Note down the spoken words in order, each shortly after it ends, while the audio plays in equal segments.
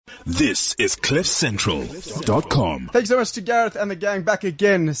This is CliffCentral.com. Thanks so much to Gareth and the gang. Back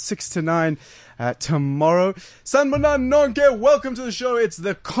again, 6 to 9 tomorrow. Sanibonani nonke, welcome to the show. It's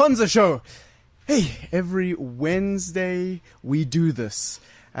the Konza Show. Hey, every Wednesday we do this.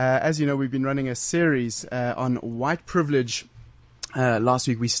 As you know, we've been running a series on white privilege. Last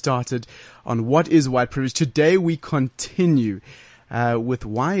week we started on what is white privilege. Today we continue with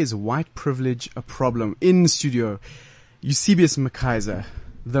why is white privilege a problem. In studio, Eusebius McKaiser,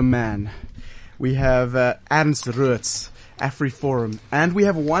 the man. We have Ernst Ruetz, AfriForum, and we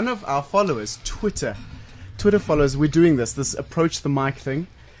have one of our followers, Twitter followers. We're doing this approach the mic thing,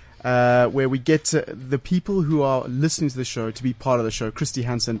 where we get the people who are listening to the show to be part of the show. Christy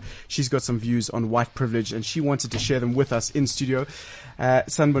Hansen, she's got some views on white privilege, and she wanted to share them with us in studio.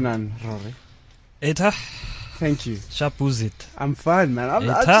 Sanibonani, Rory. Eta. Thank you. Shapuzit. I'm fine, man.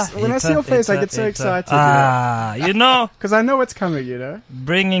 When I see your face, I get so excited. You know. Because I know what's coming, you know.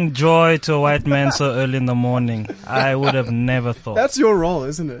 Bringing joy to a white man so early in the morning. I would have never thought. That's your role,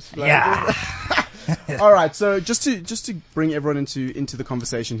 isn't it? Like, yeah. All right. So just to bring everyone into the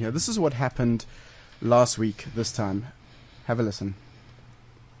conversation here, this is what happened last week this time. Have a listen.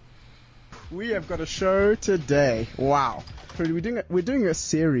 We have got a show today. Wow. We're doing a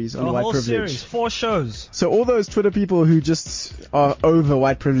series on white privilege. Series, 4 shows. So all those Twitter people who just are over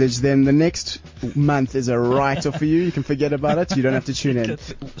white privilege, then the next month is a write-off for you. You can forget about it. You don't have to tune in.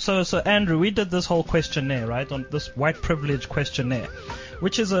 So Andrew, we did this whole questionnaire, right? On this white privilege questionnaire,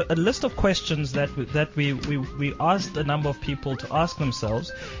 which is a list of questions that we asked a number of people to ask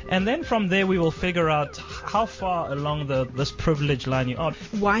themselves, and then from there we will figure out how far along this privilege line you are.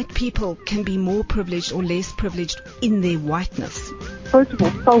 White people can be more privileged or less privileged in their whiteness. First of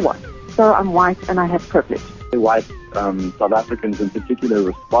all, so what? So I'm white and I have privilege. The white South Africans in particular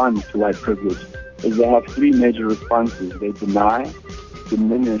respond to white privilege is they have 3 major responses. They deny,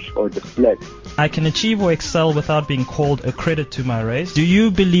 diminish, or deflect. I can achieve or excel without being called a credit to my race. Do you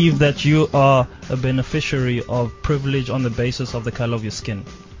believe that you are a beneficiary of privilege on the basis of the color of your skin?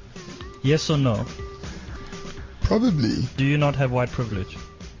 Yes or no? Probably. Do you not have white privilege?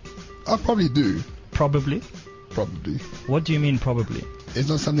 I probably do. Probably? Probably. What do you mean probably? It's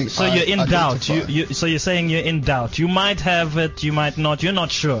not something So you're in doubt. So you're saying you're in doubt. You might have it, you might not. You're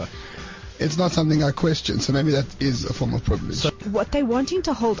not sure. It's not something I question, so maybe that is a form of privilege. So what they're wanting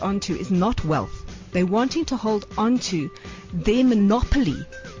to hold on to is not wealth. They're wanting to hold on to their monopoly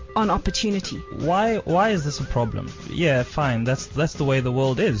on opportunity. Why is this a problem? Yeah, fine. That's the way the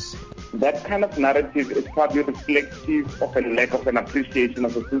world is. That kind of narrative is probably reflective of a lack of an appreciation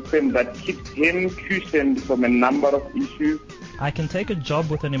of the system that keeps him cushioned from a number of issues. I can take a job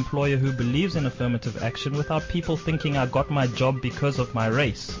with an employer who believes in affirmative action without people thinking I got my job because of my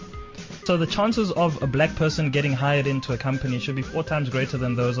race. So the chances of a black person getting hired into a company should be 4 times greater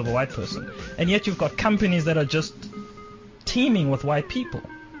than those of a white person. And yet you've got companies that are just teeming with white people.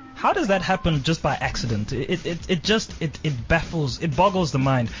 How does that happen just by accident? It boggles the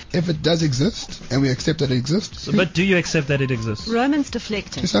mind. If it does exist, and we accept that it exists. But do you accept that it exists? Roman's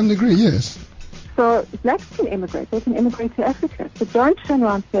deflecting. To some degree, yes. So blacks can immigrate. They can immigrate to Africa. So don't turn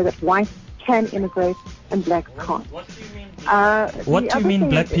around and say that whites can immigrate and blacks can't. What do you mean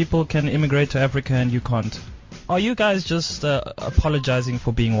black people can immigrate to Africa and you can't? Are you guys just apologizing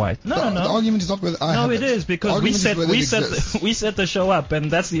for being white? No. The argument is not whether I have it is, because we set the show up,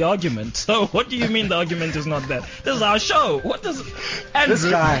 and that's the argument. So what do you mean the argument is not that? This is our show. What does Andrew, this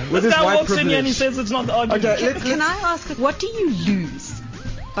guy walks privilege in here and he says it's not the argument? Okay, can I ask, what do you lose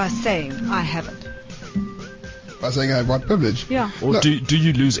by saying I haven't? By saying I have white privilege? Yeah. Or do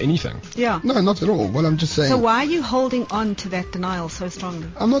you lose anything? Yeah. No, not at all. Well, I'm just saying... So why are you holding on to that denial so strongly?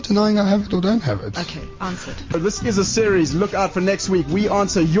 I'm not denying I have it or don't have it. Okay, answered. This is a series. Look out for next week. We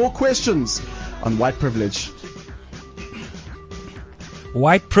answer your questions on white privilege.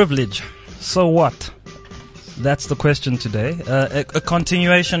 White privilege. So what? That's the question today. A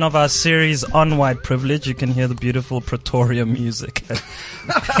continuation of our series on white privilege. You can hear the beautiful Pretoria music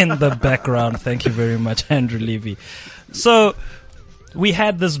in the background. Thank you very much, Andrew Levy. So, we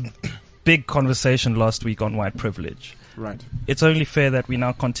had this big conversation last week on white privilege. Right. It's only fair that we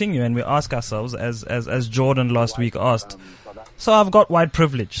now continue and we ask ourselves, as Jordan last week asked, so I've got white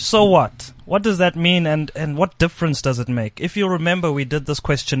privilege. So what? What does that mean and what difference does it make? If you remember, we did this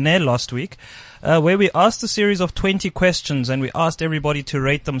questionnaire last week where we asked a series of 20 questions and we asked everybody to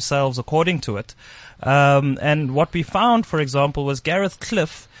rate themselves according to it. And what we found, for example, was Gareth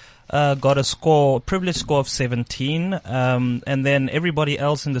Cliff got a privilege score of 17. And then everybody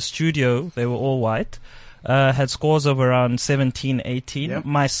else in the studio, they were all white. had scores of around 17, 18. Yep.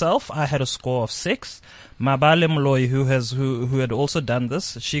 Myself, I had a score of 6. Mabale Mloyi, who had also done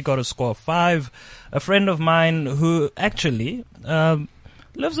this, she got a score of 5. A friend of mine who actually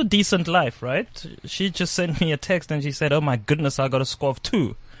lives a decent life, right? She just sent me a text and she said, "Oh my goodness, I got a score of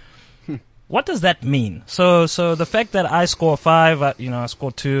 2." What does that mean? So the fact that I score 5, I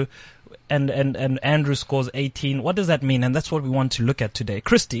score 2, and Andrew scores 18. What does that mean? And that's what we want to look at today.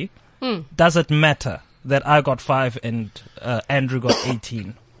 Christy, does it matter that I got 5 and Andrew got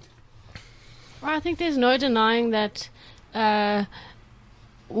 18? Well, I think there's no denying that my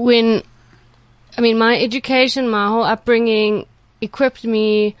education, my whole upbringing equipped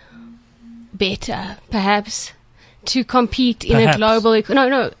me better, perhaps, to compete in a global...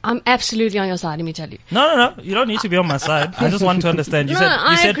 No, I'm absolutely on your side, let me tell you. No, you don't need to be on my side. I just want to understand. You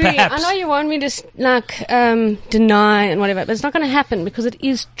said agree. perhaps. I know you want me to deny and whatever, but it's not going to happen because it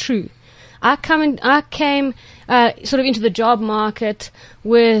is true. I came sort of into the job market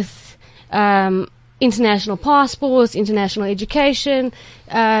with international passports, international education,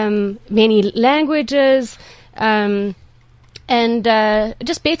 many languages, and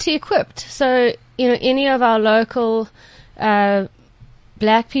just better equipped. So, any of our local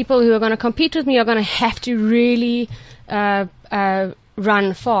black people who are going to compete with me are going to have to really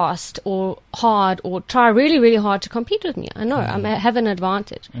run fast or hard or try really, really hard to compete with me. I know, I have an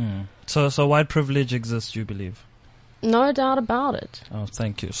advantage. So white privilege exists, you believe? No doubt about it. Oh,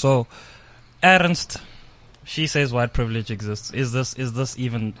 thank you. So, Ernst, she says white privilege exists. Is this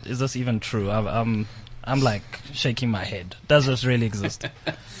even true? I'm like shaking my head. Does this really exist?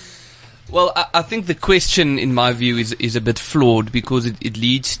 Well, I think the question, in my view, is a bit flawed because it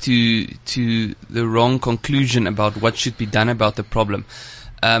leads to the wrong conclusion about what should be done about the problem.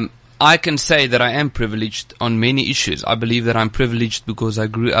 I can say that I am privileged on many issues. I believe that I'm privileged because I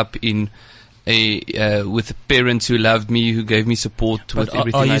grew up in with parents who loved me, who gave me support with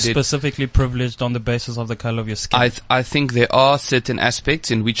everything I did. Are you specifically privileged on the basis of the color of your skin? I think there are certain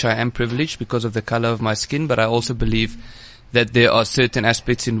aspects in which I am privileged because of the color of my skin, but I also believe that there are certain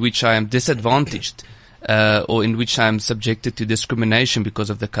aspects in which I am disadvantaged, or in which I am subjected to discrimination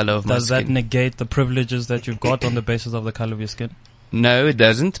because of the color of my skin. Does that negate the privileges that you've got on the basis of the color of your skin? No, it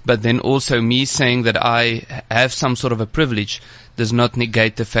doesn't. But then also me saying that I have some sort of a privilege does not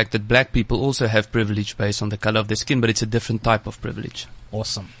negate the fact that black people also have privilege based on the color of their skin, but it's a different type of privilege.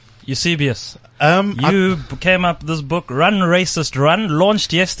 Awesome. Eusebius, you came up with this book, Run Racist Run,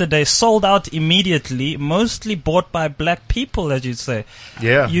 launched yesterday, sold out immediately, mostly bought by black people, as you'd say.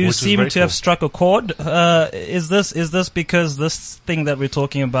 Yeah, you seem to have struck a chord. Is this because this thing that we're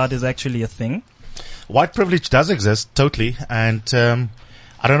talking about is actually a thing? White privilege does exist, totally, and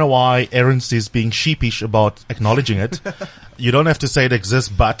I don't know why Ernst is being sheepish about acknowledging it. You don't have to say it exists,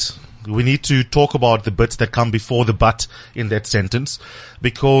 but we need to talk about the bits that come before the but in that sentence,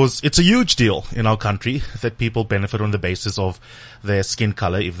 because it's a huge deal in our country that people benefit on the basis of their skin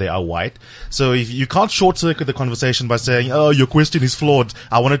color if they are white. So if you can't short circuit the conversation by saying, "Oh, your question is flawed.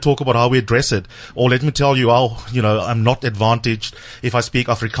 I want to talk about how we address it." Or let me tell you how, I'm not advantaged if I speak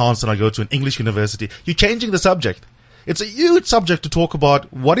Afrikaans and I go to an English university. You're changing the subject. It's a huge subject to talk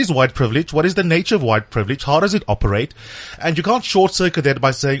about. What is white privilege? What is the nature of white privilege? How does it operate? And you can't short circuit that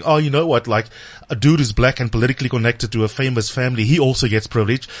by saying, "Oh, you know what, like a dude who's black and politically connected to a famous family, he also gets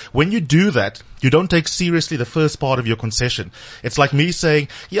privilege." When you do that, you don't take seriously the first part of your concession. It's like me saying,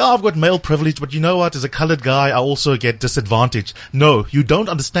 "Yeah, I've got male privilege, but you know what, as a colored guy, I also get disadvantage." No, you don't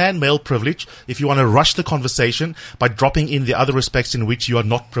understand male privilege if you want to rush the conversation by dropping in the other respects in which you are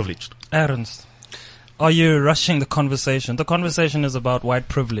not privileged. Ernst, are you rushing the conversation? The conversation is about white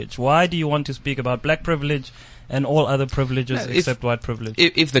privilege. Why do you want to speak about black privilege and all other privileges except white privilege?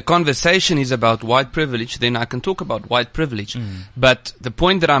 If the conversation is about white privilege, then I can talk about white privilege. But the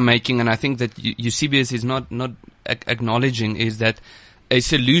point that I'm making, and I think that Eusebius is not acknowledging, is that a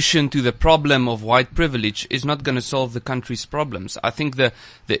solution to the problem of white privilege is not going to solve the country's problems. I think the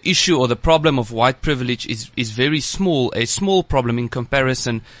issue or the problem of white privilege is very small, a small problem in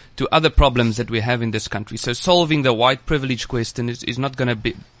comparison to other problems that we have in this country. So solving the white privilege question is not going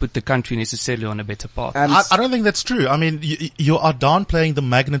to put the country necessarily on a better path. I don't think that's true. I mean, you are downplaying the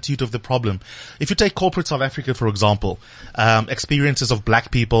magnitude of the problem. If you take corporate South Africa, for example, experiences of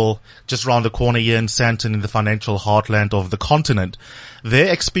black people just around the corner here in Sandton in the financial heartland of the continent,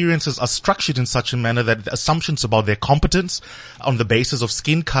 their experiences are structured in such a manner that the assumptions about their competence on the basis of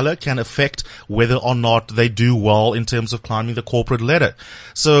skin color can affect whether or not they do well in terms of climbing the corporate ladder.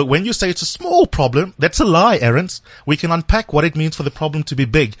 So when you say it's a small problem, that's a lie, Aaron's. We can unpack what it means for the problem to be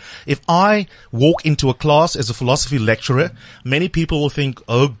big. If I walk into a class as a philosophy lecturer, many people will think,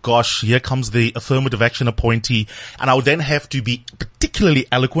 oh gosh, here comes the affirmative action appointee, and I would then have to be particularly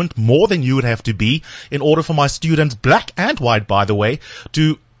eloquent, more than you would have to be, in order for my students, black and white by the way,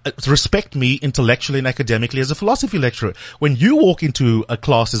 to respect me intellectually and academically as a philosophy lecturer. When you walk into a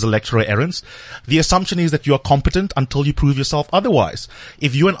class as a lecturer, Aaron's, the assumption is that you are competent until you prove yourself otherwise.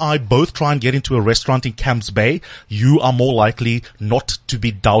 If you and I both try and get into a restaurant in Camps Bay, you are more likely not to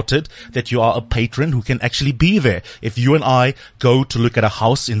be doubted that you are a patron who can actually be there. If you and I go to look at a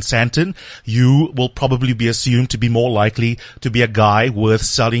house in Sandton, you will probably be assumed to be more likely to be a guy worth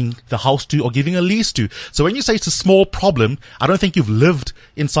selling the house to or giving a lease to. So when you say it's a small problem, I don't think you've lived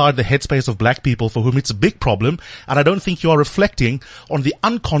inside the headspace of black people for whom it's a big problem, and I don't think you are reflecting on the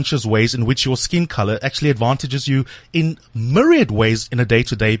unconscious ways in which your skin color actually advantages you in myriad ways in a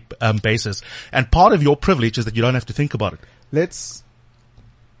day-to-day basis. And part of your privilege is that you don't have to think about it.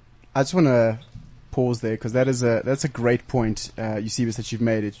 I just want to pause there because that's a great point, Eusebius, that you've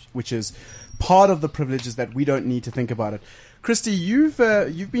made, which is part of the privilege is that we don't need to think about it. Christy, you've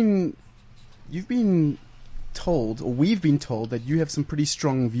been told, or we've been told, that you have some pretty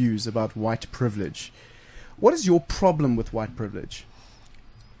strong views about white privilege. What is your problem with white privilege?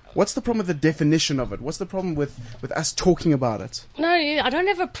 What's the problem with the definition of it? What's the problem with us talking about it? No, I don't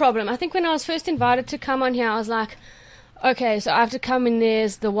have a problem. I think when I was first invited to come on here, I was like, okay, so I have to come in there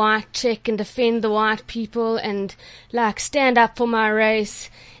as the white chick and defend the white people and like stand up for my race.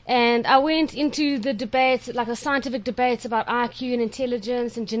 And I went into the debates, like the scientific debates about IQ and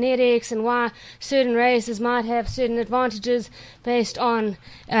intelligence and genetics and why certain races might have certain advantages based on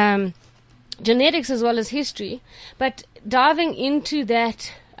genetics as well as history. But diving into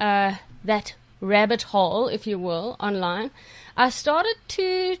that rabbit hole, if you will, online, I started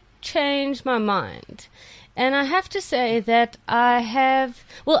to change my mind. And I have to say that I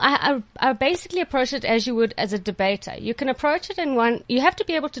basically approach it as you would as a debater. You can approach it you have to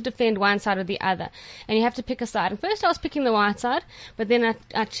be able to defend one side or the other, and you have to pick a side. And first I was picking the white side, but then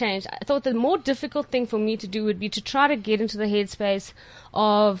I changed. I thought the more difficult thing for me to do would be to try to get into the headspace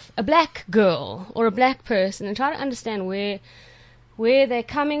of a black girl or a black person and try to understand where they're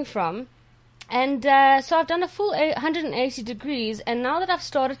coming from. And so I've done a full 180 degrees, and now that I've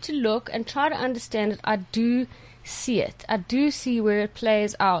started to look and try to understand it, I do see it. I do see where it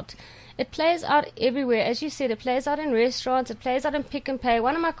plays out. It plays out everywhere. As you said, it plays out in restaurants, it plays out in Pick and Pay.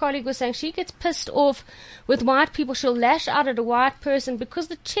 One of my colleagues was saying she gets pissed off with white people. She'll lash out at a white person because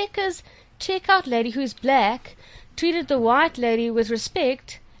the checkout lady who's black treated the white lady with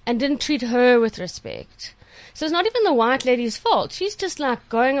respect and didn't treat her with respect. So it's not even the white lady's fault. She's just like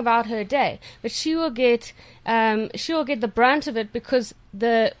going about her day, but she will get the brunt of it because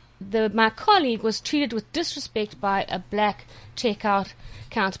my colleague was treated with disrespect by a black checkout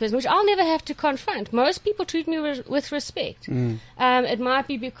counter person, which I'll never have to confront. Most people treat me with respect. It might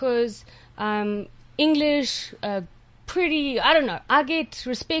be because English, pretty. I don't know. I get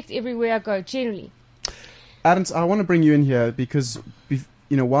respect everywhere I go generally. Adams, I want to bring you in here because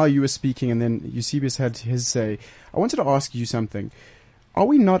while you were speaking and then Eusebius had his say, I wanted to ask you something. Are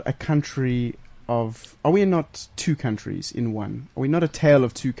we not two countries in one? Are we not a tale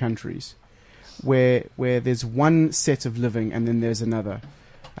of two countries where there's one set of living and then there's another?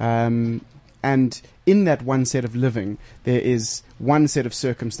 And in that one set of living, there is one set of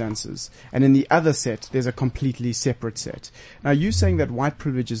circumstances. And in the other set, there's a completely separate set. Now, you saying that white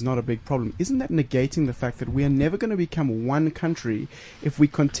privilege is not a big problem, isn't that negating the fact that we are never going to become one country if we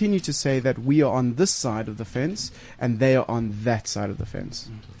continue to say that we are on this side of the fence and they are on that side of the fence?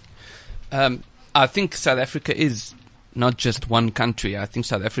 I think South Africa is not just one country. I think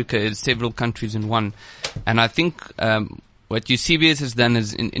South Africa is several countries in one. And I think what Eusebius has done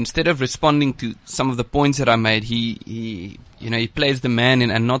is instead of responding to some of the points that I made, he plays the man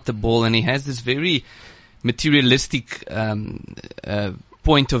and not the ball, and he has this very materialistic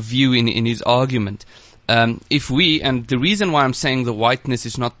point of view in his argument. And the reason why I'm saying the whiteness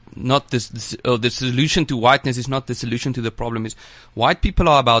is not the solution to whiteness is not the solution to the problem is white people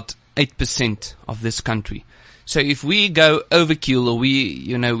are about 8% of this country. So if we go overkill or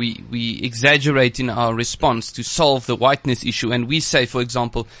we exaggerate in our response to solve the whiteness issue, and we say, for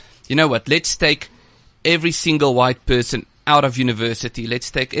example, you know what, let's take every single white person out of university.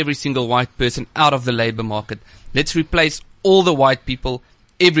 Let's take every single white person out of the labor market. Let's replace all the white people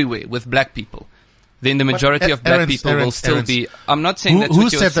everywhere with black people. then the majority of black people will still be. I'm not saying that's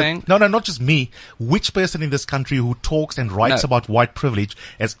what you're saying. No, not just me. Which person in this country who talks and writes about white privilege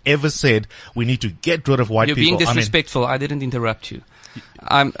has ever said we need to get rid of white people? You're being disrespectful. I didn't interrupt you.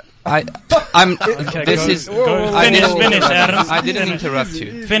 I didn't interrupt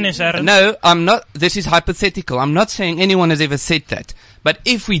you. Finish, Aaron. No, I'm not. This is hypothetical. I'm not saying anyone has ever said that. But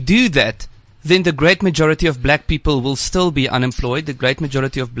if we do that, then the great majority of black people will still be unemployed. The great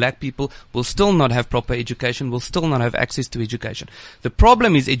majority of black people will still not have proper education, will still not have access to education. The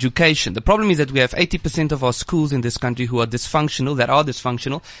problem is education. The problem is that we have 80% of our schools in this country who are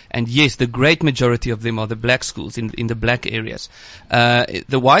dysfunctional, and yes, the great majority of them are the black schools in the black areas.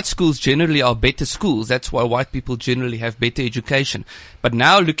 The white schools generally are better schools. That's why white people generally have better education. But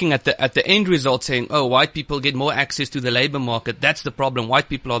now looking at the end result saying, oh, white people get more access to the labor market, that's the problem. White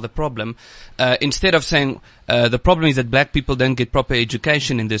people are the problem. Instead of saying the problem is that black people don't get proper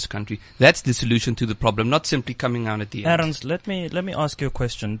education in this country, that's the solution to the problem, not simply coming out at the end. Aaron, let me ask you a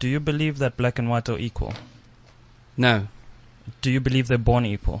question. Do you believe that black and white are equal? No. Do you believe they're born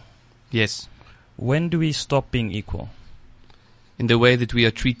equal? Yes. When do we stop being equal? In the way that we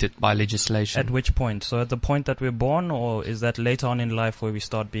are treated by legislation. At which point? So at the point that we're born, or is that later on in life where we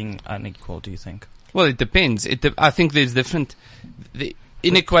start being unequal, do you think? Well, it depends. I think there's different...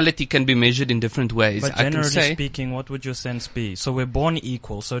 Inequality can be measured in different ways. But generally speaking, what would your sense be? So we're born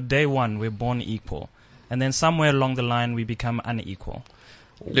equal. So day one, we're born equal. And then somewhere along the line, we become unequal.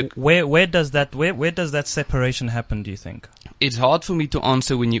 Look, where does that separation happen, do you think? It's hard for me to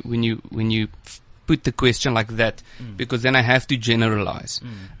answer when you put the question like that, because then I have to generalize.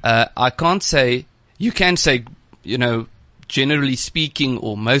 I can't say, you can say, generally speaking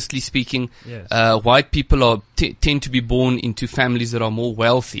or mostly speaking, yes, white people tend to be born into families that are more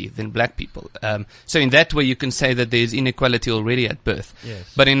wealthy than black people. So in that way you can say that there's inequality already at birth.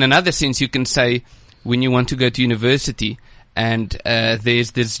 Yes. But in another sense you can say when you want to go to university and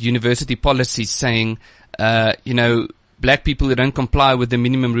there's this university policy saying, black people who don't comply with the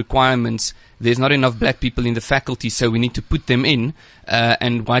minimum requirements, there's not enough black people in the faculty, so we need to put them in.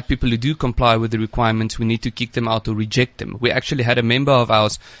 And white people who do comply with the requirements, we need to kick them out or reject them. We actually had a member of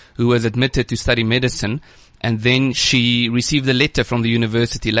ours who was admitted to study medicine, and then she received a letter from the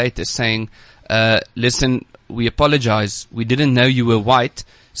university later saying, listen, we apologize. We didn't know you were white,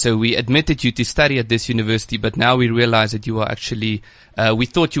 so we admitted you to study at this university, but now we realize that you are actually, we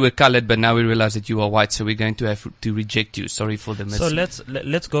thought you were colored, but now we realize that you are white, so we're going to have to reject you. Sorry for the mistake. So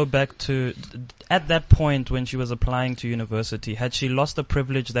let's go back to, at that point when she was applying to university, had she lost the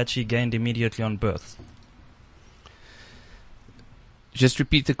privilege that she gained immediately on birth? Just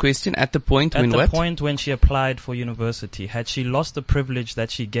repeat the question. At the point when what? At the point when she applied for university, had she lost the privilege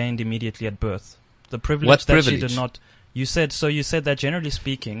that she gained immediately at birth? The privilege what that privilege? She did not... You said that generally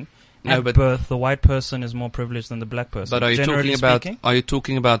speaking, at birth, the white person is more privileged than the black person. But are you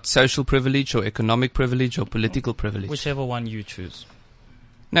talking about social privilege or economic privilege or political privilege? Whichever one you choose.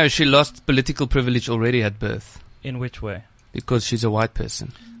 No, she lost political privilege already at birth. In which way? Because she's a white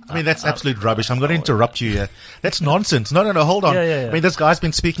person. I mean, that's absolute rubbish. I'm going to interrupt you here. That's nonsense. No, hold on. Yeah. I mean, this guy's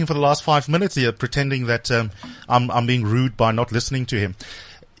been speaking for the last 5 minutes here, pretending that I'm being rude by not listening to him.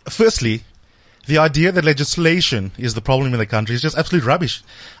 Firstly, the idea that legislation is the problem in the country is just absolute rubbish.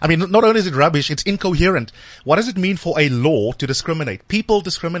 I mean, not only is it rubbish, it's incoherent. What does it mean for a law to discriminate? People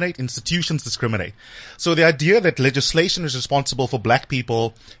discriminate, institutions discriminate. So the idea that legislation is responsible for black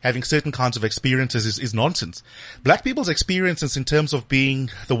people having certain kinds of experiences is nonsense. Black people's experiences in terms of being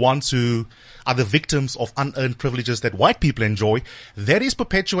the ones who are the victims of unearned privileges that white people enjoy, that is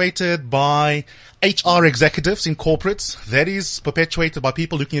perpetuated by HR executives in corporates. That is perpetuated by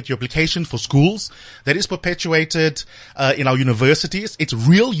people looking at your application for schools. That is perpetuated in our universities. It's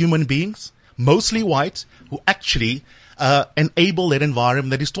real human beings, mostly white, who actually enable that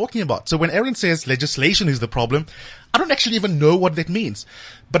environment that he's talking about. So when Aaron says legislation is the problem, I don't actually even know what that means.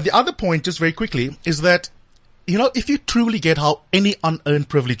 But the other point, just very quickly, is that if you truly get how any unearned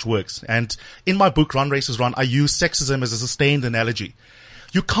privilege works, and in my book, Run Races Run, I use sexism as a sustained analogy.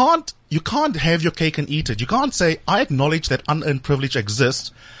 You can't have your cake and eat it. You can't say, I acknowledge that unearned privilege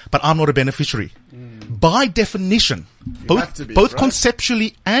exists, but I'm not a beneficiary. By definition, both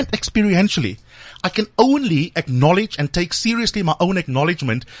conceptually and experientially, I can only acknowledge and take seriously my own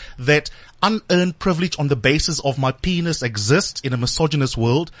acknowledgement that unearned privilege on the basis of my penis exists in a misogynist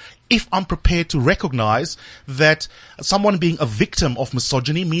world if I'm prepared to recognize that someone being a victim of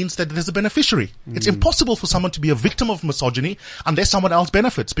misogyny means that there's a beneficiary. It's impossible for someone to be a victim of misogyny unless someone else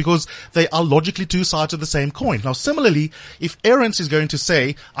benefits, because they are logically two sides of the same coin. Now, similarly, if Ahrens is going to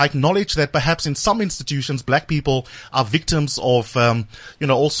say, I acknowledge that perhaps in some institutions black people are victims of,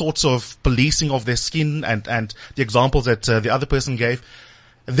 all sorts of policing of their skin and the examples that the other person gave,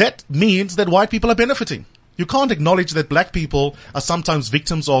 that means that white people are benefiting. You can't acknowledge that black people are sometimes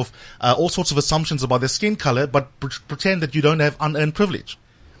victims of all sorts of assumptions about their skin color, but pretend that you don't have unearned privilege.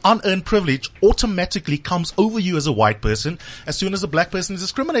 Unearned privilege automatically comes over you as a white person as soon as a black person is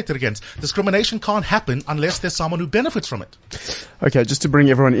discriminated against. Discrimination can't happen unless there's someone who benefits from it. Okay, just to bring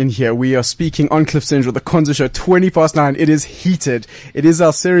everyone in here, we are speaking on Cliff Central, the Konzo Show, 9:20. It is heated. It is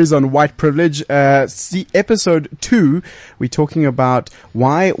our series on white privilege. See episode 2. We're talking about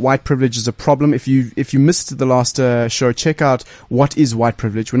why white privilege is a problem. If you missed the last show, check out what is white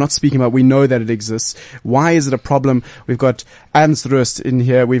privilege. We're not speaking about, we know that it exists. Why is it a problem? We've got Ernst Rust in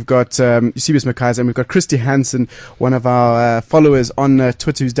here. We've got Eusebius McKaiser, and we've got Christy Hansen, one of our followers on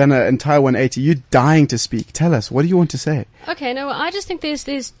Twitter, who's done an entire 180. You're dying to speak. Tell us, what do you want to say? Okay, no, I just think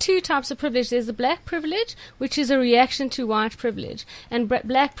there's two types of privilege. There's the black privilege, which is a reaction to white privilege. And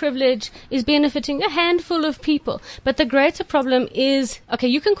black privilege is benefiting a handful of people. But the greater problem is, okay,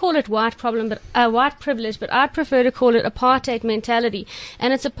 you can call it white privilege, but I'd prefer to call it apartheid mentality.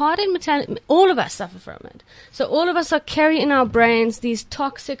 And it's apartheid mentality, all of us suffer from it. So all of us are carrying in our brains these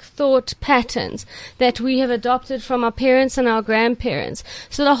toxic thought patterns that we have adopted from our parents and our grandparents.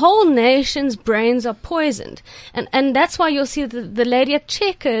 So the whole nation's brains are poisoned. And that's why you'll see that the lady at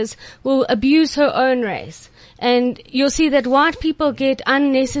Checkers will abuse her own race. And you'll see that white people get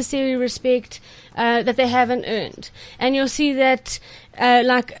unnecessary respect that they haven't earned. And you'll see that,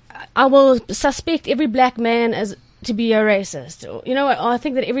 I will suspect every black man as to be a racist. Or, you know what? I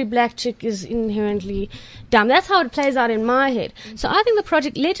think that every black chick is inherently dumb. That's how it plays out in my head. So I think the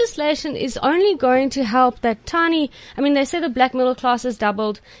project legislation is only going to help that tiny, they say the black middle class has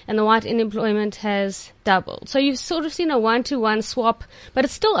doubled and the white unemployment has doubled. So you've sort of seen a 1-to-1 swap, but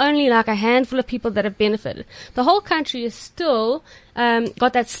it's still only like a handful of people that have benefited. The whole country is still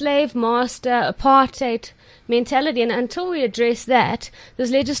got that slave master apartheid mentality, and until we address that,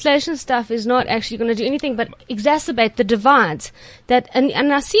 this legislation stuff is not actually going to do anything but exacerbate the divides.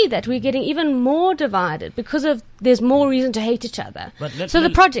 And I see that we're getting even more divided because of there's more reason to hate each other. So the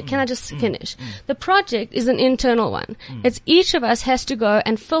project, can I just finish? The project is an internal one. It's each of us has to go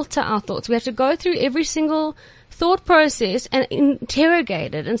and filter our thoughts. We have to go through every single thought process and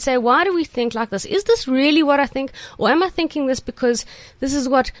interrogate it and say, why do we think like this? Is this really what I think? Or am I thinking this because this is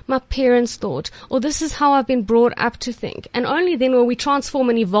what my parents thought? Or this is how I've been brought up to think? And only then will we transform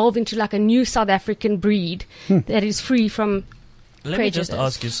and evolve into like a new South African breed that is free from Let me just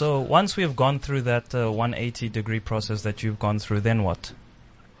ask you, so once we have gone through that 180-degree process that you've gone through, then what?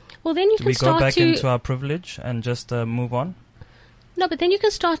 Well, then you Do can we start go back to into our privilege and just move on? No, but then you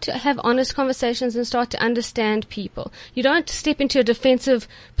can start to have honest conversations and start to understand people. You don't step into a defensive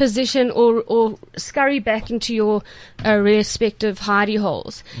position or scurry back into your respective hidey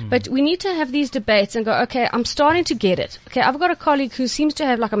holes. But we need to have these debates and go, okay, I'm starting to get it. Okay, I've got a colleague who seems to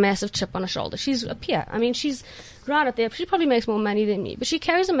have like a massive chip on her shoulder. She's a peer. She's right up there. She probably makes more money than me, but she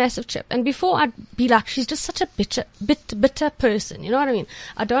carries a massive chip. And before I'd be like, she's just such a bitter person. You know what I mean?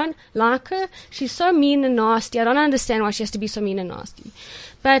 I don't like her. She's so mean and nasty. I don't understand why she has to be so mean and nasty.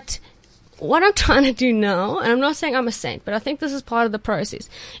 But what I'm trying to do now, and I'm not saying I'm a saint, but I think this is part of the process,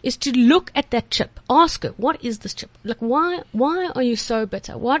 is to look at that chip. Ask her, what is this chip? Like, why are you so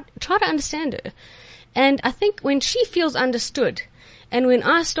bitter? Try to understand her. And I think when she feels understood, and when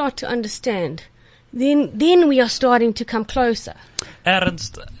I start to understand, then we are starting to come closer.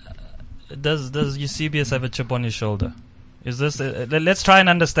 Ernst, does Eusebius have a chip on his shoulder? Is this? Let's try and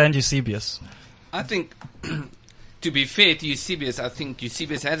understand Eusebius. I think, to be fair to Eusebius, I think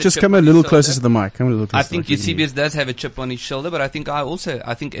Eusebius has a chip on his shoulder. Just come a little closer to the mic. I think Eusebius does have a chip on his shoulder, but I think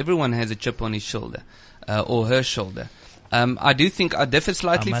everyone has a chip on his shoulder, or her shoulder. I do think I differ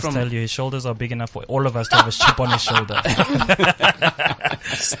slightly from... I must tell you, his shoulders are big enough for all of us to have a chip on his shoulder.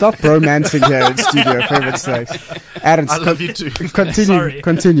 Stop romancing here in studio, for heaven's sake. Aaron, I love you too.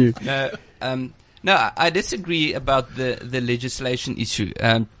 Continue. No, I disagree about the legislation issue.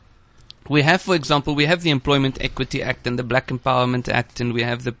 We have, for example, the Employment Equity Act and the Black Empowerment Act, and we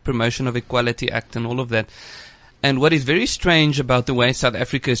have the Promotion of Equality Act and all of that. And what is very strange about the way South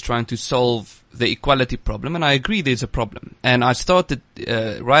Africa is trying to solve the equality problem, and I agree there's a problem. And I started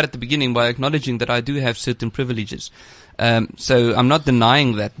right at the beginning by acknowledging that I do have certain privileges. So I'm not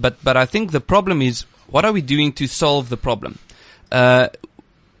denying that. But I think the problem is, what are we doing to solve the problem?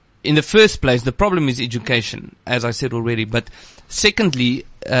 In the first place, the problem is education, as I said already. But secondly,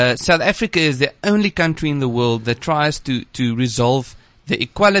 South Africa is the only country in the world that tries to resolve the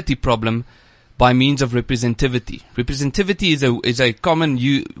equality problem by means of representativity. Representativity is a common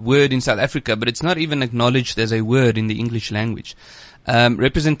word in South Africa, but it's not even acknowledged as a word in the English language.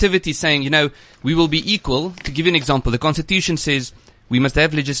 Representativity saying, we will be equal. To give you an example, the Constitution says we must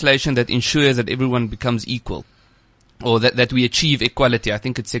have legislation that ensures that everyone becomes equal, or that we achieve equality. I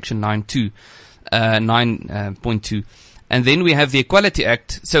think it's section 9.2. And then we have the Equality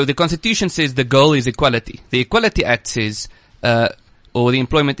Act. So the Constitution says the goal is equality. The Equality Act says, or the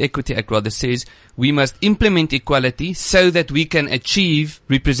Employment Equity Act rather says, we must implement equality so that we can achieve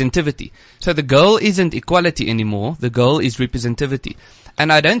representativity. So the goal isn't equality anymore. The goal is representativity.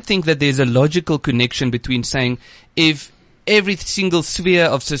 And I don't think that there's a logical connection between saying if every single sphere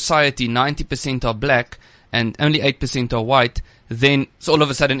of society, 90% are black and only 8% are white, then so all of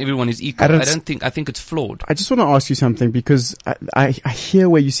a sudden everyone is equal. I think it's flawed. I just want to ask you something, because I hear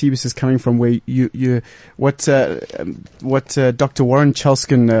where Eusebius is coming from, where what Dr. Warren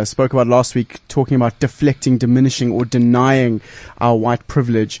Chelskin spoke about last week, talking about deflecting, diminishing, or denying our white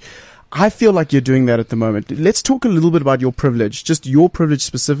privilege. I feel like you're doing that at the moment. Let's talk a little bit about your privilege, just your privilege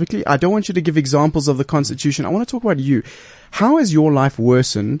specifically. I don't want you to give examples of the Constitution. I want to talk about you. How has your life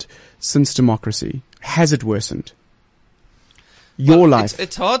worsened since democracy? Has it worsened? Your life.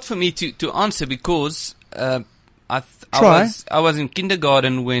 It's hard for me to answer, because I was in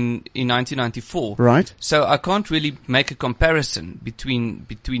kindergarten in 1994. Right. So I can't really make a comparison between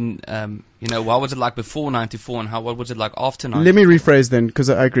what was it like before 94 and what was it like after 94. Let me rephrase then, because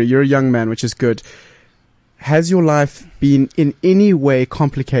I agree. You're a young man, which is good. Has your life been in any way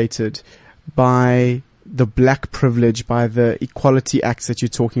complicated by the black privilege, by the Equality Acts that you're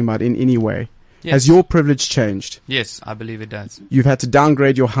talking about in any way? Yes. Has your privilege changed? Yes, I believe it does. You've had to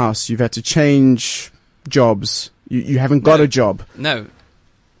downgrade your house. You've had to change jobs. You haven't got a job. No.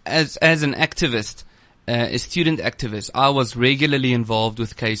 As an activist, a student activist, I was regularly involved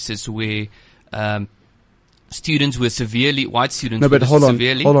with cases where students were white students. No, but hold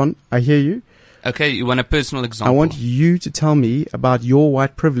on. I hear you. Okay, you want a personal example? I want you to tell me about your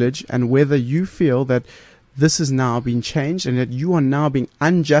white privilege and whether you feel that this has now been changed and that you are now being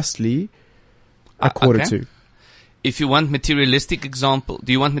unjustly accorded to. If you want materialistic example,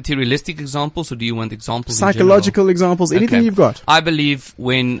 do you want materialistic examples, or do you want examples? Psychological examples, anything you've got. I believe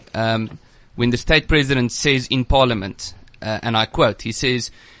when the state president says in Parliament, and I quote, he says,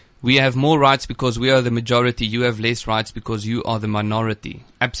 "We have more rights because we are the majority. You have less rights because you are the minority."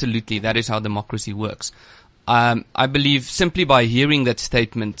 Absolutely, that is how democracy works. I believe simply by hearing that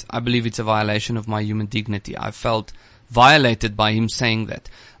statement, I believe it's a violation of my human dignity. I felt violated by him saying that.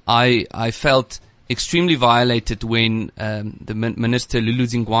 I felt extremely violated when the Minister Lulu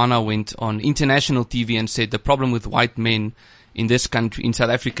Zingwana went on international TV and said the problem with white men in this country, in South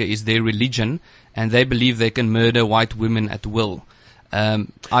Africa, is their religion, and they believe they can murder white women at will.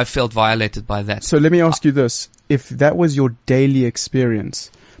 I felt violated by that. So let me ask you this. If that was your daily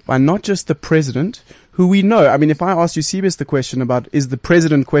experience, by not just the president, who we know, I mean, if I asked Eusebius the question about is the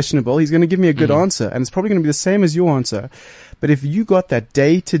president questionable, he's going to give me a good answer, and it's probably going to be the same as your answer. But if you got that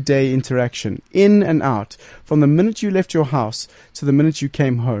day-to-day interaction, in and out, from the minute you left your house to the minute you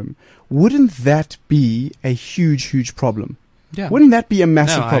came home, wouldn't that be a huge, huge problem? Yeah. Wouldn't that be a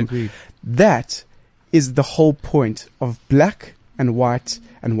massive problem? I agree. That is the whole point of black and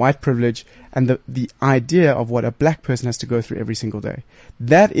white privilege, and the idea of what a black person has to go through every single day.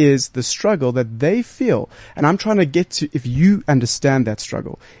 That is the struggle that they feel. And I'm trying to get to, if you understand that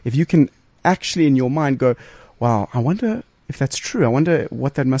struggle, if you can actually in your mind go, wow, I wonder if that's true. I wonder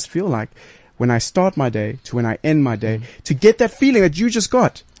what that must feel like when I start my day to when I end my day, to get that feeling that you just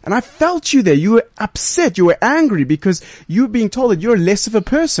got. And I felt you there. You were upset. You were angry because you were being told that you're less of a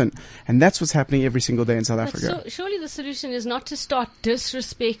person. And that's what's happening every single day in South Africa. So surely the solution is not to start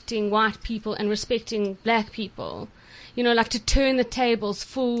disrespecting white people and respecting black people. Like to turn the tables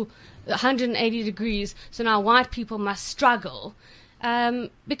full 180 degrees. So now white people must struggle.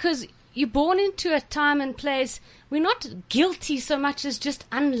 Because you're born into a time and place. We're not guilty so much as just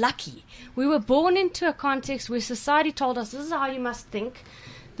unlucky. We were born into a context where society told us this is how you must think.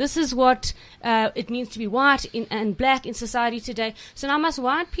 This is what it means to be white and black in society today. So now must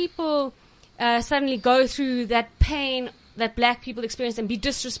white people suddenly go through that pain that black people experience and be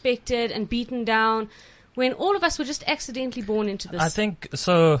disrespected and beaten down when all of us were just accidentally born into this? I think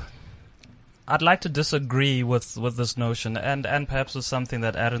so. I'd like to disagree with this notion and perhaps with something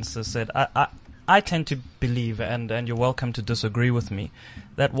that Ernst has said. I tend to believe, and you're welcome to disagree with me,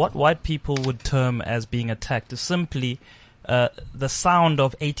 that what white people would term as being attacked is simply the sound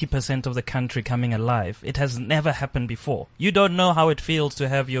of 80% of the country coming alive. It has never happened before. You don't know how it feels to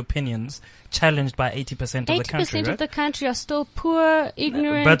have your opinions challenged by 80% of the country, 80% right? of the country are still poor,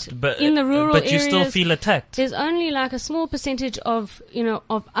 ignorant, in the rural but you areas. still feel attacked. There's only like a small percentage of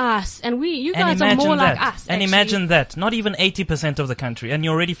us, and you guys are imagine more that. like us. And actually. imagine that, not even 80% of the country, and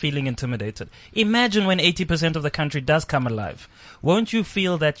you're already feeling intimidated. Imagine when 80% of the country does come alive. Won't you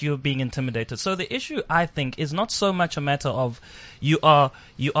feel that you're being intimidated? So the issue, I think, is not so much a matter of your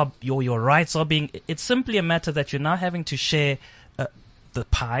rights are being. It's simply a matter that you're now having to share the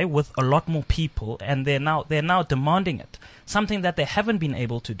pie with a lot more people, and they're now demanding it. Something that they haven't been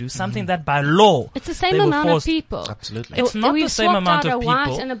able to do, something that by law it's the same amount of people. Absolutely. It's not the same amount of people. We've swapped out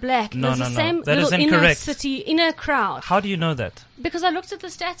a white and a black. No, There's no, the no. same That is little inner incorrect. city, inner crowd. How do you know that? Because I looked at the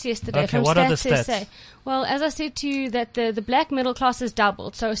stats yesterday Okay, from what are the Stats stats? SA. Well, as I said to you, that the black middle class has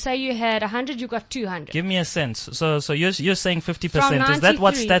doubled. So say you had 100, you got 200. Give me a sense. So you're saying 50%. From Is that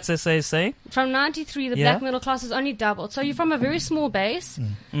what 93. Stats SA is saying? From 93, the Yeah. black middle class has only doubled. So you're from a very small base.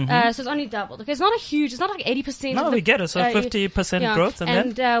 Mm-hmm. So it's only doubled. Okay, it's not it's not like 80%. No, of the, we get it. So 50% growth,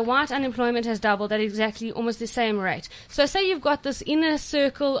 and then? White unemployment has doubled at exactly almost the same rate. So say you've got this inner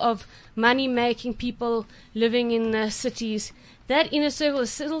circle of money-making people living in the cities. That inner circle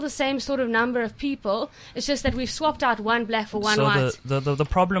is still the same sort of number of people. It's just that we've swapped out one black for one white. So the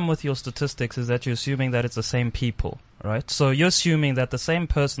problem with your statistics is that you're assuming that it's the same people, right? So you're assuming that the same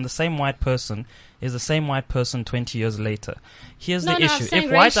person, the same white person, is the same white person 20 years later. Here's the issue. If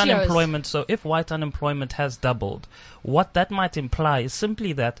white unemployment has doubled, what that might imply is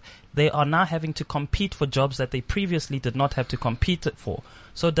simply that they are now having to compete for jobs that they previously did not have to compete for.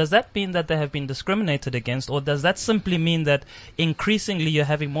 So does that mean that they have been discriminated against, or does that simply mean that increasingly you're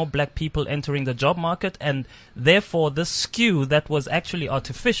having more black people entering the job market, and therefore this skew that was actually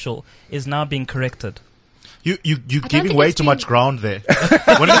artificial is now being corrected? You're giving way too much ground there.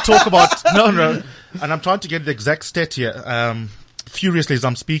 When you talk about no, and I'm trying to get the exact stat here. Furiously as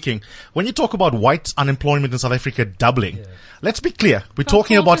I'm speaking, when you talk about white unemployment in South Africa doubling, let's be clear. We're From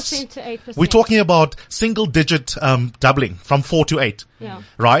talking about 4% to 8%. we're talking about single digit doubling from 4 to 8. Yeah.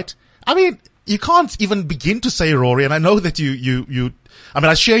 Right? I mean, you can't even begin to say, Rory, and I know that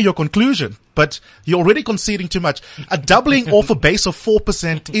I share your conclusion, but you're already conceding too much. A doubling off a base of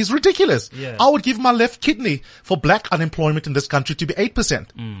 4% is ridiculous. Yeah. I would give my left kidney for black unemployment in this country to be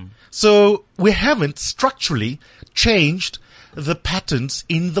 8%. So we haven't structurally changed the patterns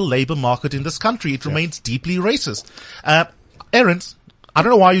in the labor market in this country. It remains deeply racist. Aaron, I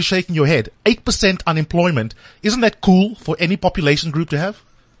don't know why you're shaking your head. 8% unemployment. Isn't that cool for any population group to have?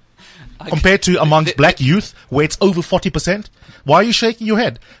 Compared to amongst black youth, where it's over 40%. Why are you shaking your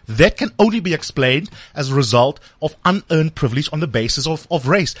head? That can only be explained as a result of unearned privilege on the basis of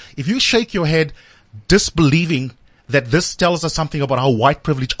race. If you shake your head disbelieving that this tells us something about how white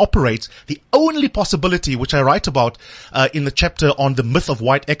privilege operates, the only possibility, which I write about in the chapter on the myth of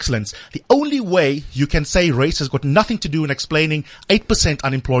white excellence, the only way you can say race has got nothing to do in explaining 8%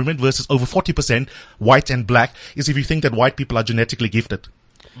 unemployment versus over 40% white and black is if you think that white people are genetically gifted.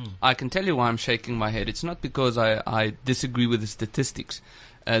 I can tell you why I'm shaking my head. It's not because I disagree with the statistics.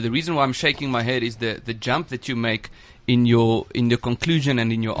 The reason why I'm shaking my head is the jump that you make in your conclusion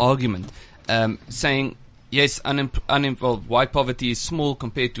and in your argument, saying, yes, white poverty is small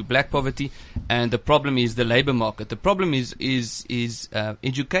compared to black poverty, and the problem is the labor market. The problem is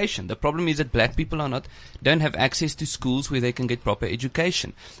education. The problem is that black people don't have access to schools where they can get proper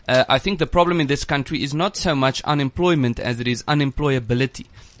education. I think the problem in this country is not so much unemployment as it is unemployability,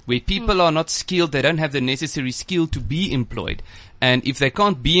 where people are not skilled, they don't have the necessary skill to be employed. And if they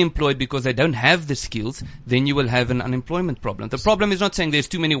can't be employed because they don't have the skills, then you will have an unemployment problem. The problem is not saying there's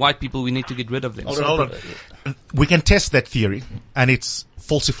too many white people, we need to get rid of them. Hold on. We can test that theory, and it's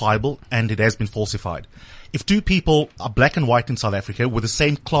falsifiable, and it has been falsified. If two people are black and white in South Africa with the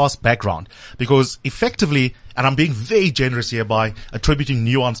same class background, because effectively, and I'm being very generous here by attributing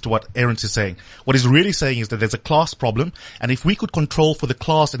nuance to what Aaron is saying, what he's really saying is that there's a class problem, and if we could control for the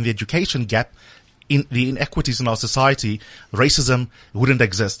class and the education gap, in the inequities in our society, racism wouldn't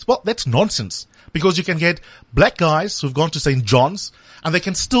exist. Well, that's nonsense, because you can get black guys who've gone to St. John's and they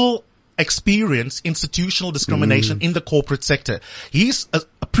can still experience institutional discrimination in the corporate sector. He's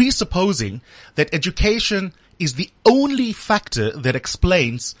presupposing that education is the only factor that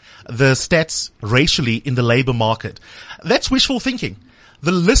explains the stats racially in the labor market. That's wishful thinking.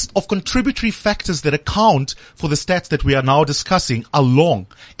 The list of contributory factors that account for the stats that we are now discussing are long.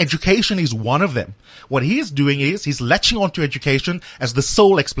 Education is one of them. What he is doing is he's latching onto education as the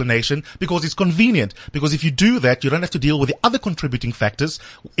sole explanation because it's convenient. Because if you do that, you don't have to deal with the other contributing factors,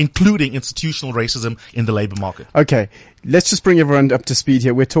 including institutional racism in the labor market. Okay, let's just bring everyone up to speed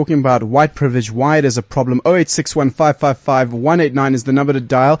here. We're talking about white privilege, why it is a problem. 0861-555-189 is the number to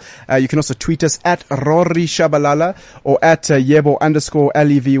dial. You can also tweet us at Rory Shabalala or at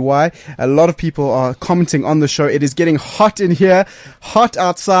Yebo_LEVY. A lot of people are commenting on the show. It is getting hot in here, hot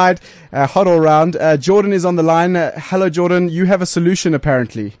outside, hot all around. Jordan is on the line. Hello, Jordan. You have a solution,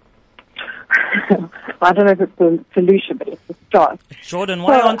 apparently. I don't know if it's a solution, but it's a start. Jordan,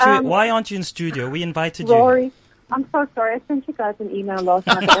 why aren't you in studio? We invited Rory, you. I'm so sorry. I sent you guys an email last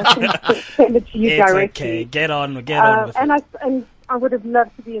night. But I couldn't send it to you directly. It's okay. Get on with it. And I would have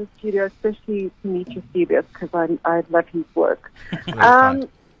loved to be in studio, especially to meet Eusebius, because I love his work.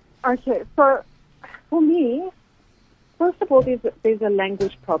 Okay, so for me, first of all, there's a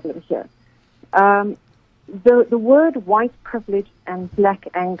language problem here. The word white privilege and black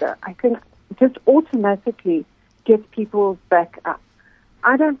anger, I think, just automatically gets people back up.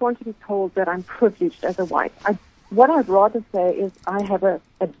 I don't want to be told that I'm privileged as a white. What I'd rather say is I have an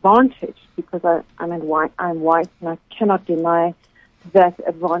advantage because I'm white and I cannot deny that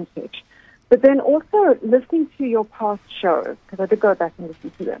advantage. But then also listening to your past shows, because I did go back and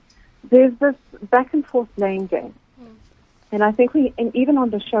listen to them, there's this back and forth blame game. And I think and even on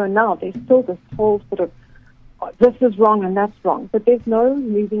the show now, there's still this whole sort of, this is wrong and that's wrong, but there's no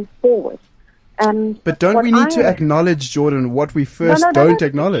moving forward. But don't we need to acknowledge, Jordan, what we first don't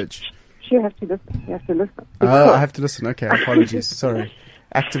acknowledge? You have to listen. You have to listen. Oh, I have to listen. Okay, apologies. Sorry.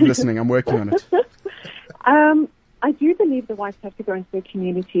 Active listening. I'm working on it. I do believe the whites have to go into their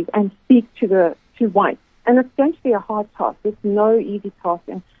communities and speak to whites. And it's going to be a hard task. It's no easy task.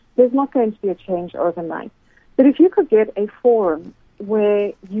 And there's not going to be a change overnight. But if you could get a forum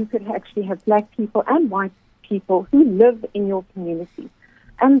where you could actually have black people and white people who live in your community,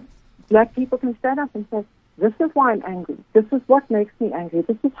 and black people can stand up and say, this is why I'm angry. This is what makes me angry.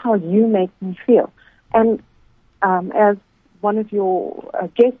 This is how you make me feel. And as one of your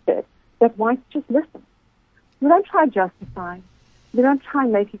guests said, that whites just listen. We don't try to justify. We don't try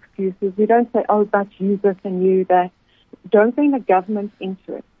and make excuses. We don't say, oh, but you this and you that. Don't bring the government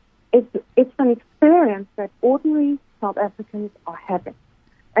into it. It's an experience that ordinary South Africans are having.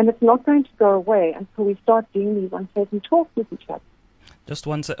 And it's not going to go away until we start doing these uncertain talks with each other. Just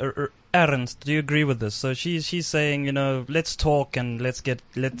one Ernst, do you agree with this? So she's saying, let's talk and let's get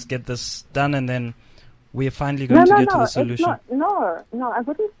this done, and then we're finally going to get to the solution. No, I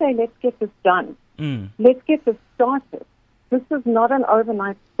wouldn't say let's get this done. Let's get this started. This is not an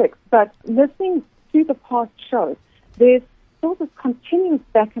overnight fix. But listening to the past shows, there's sort of continuous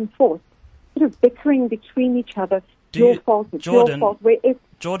back and forth, sort of bickering between each other. Your fault, Jordan,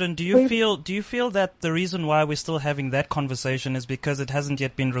 do you feel that the reason why we're still having that conversation is because it hasn't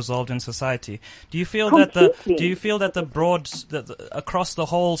yet been resolved in society? Do you feel that across the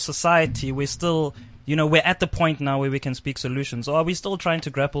whole society we're still, we're at the point now where we can speak solutions, or are we still trying to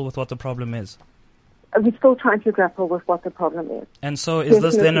grapple with what the problem is? We're still trying to grapple with what the problem is. And so is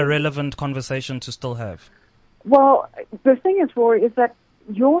this then a relevant conversation to still have? Well, the thing is, Rory, is that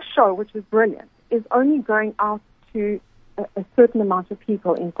your show, which is brilliant, is only going out to a certain amount of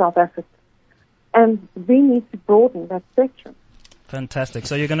people in South Africa. And we need to broaden that spectrum. Fantastic.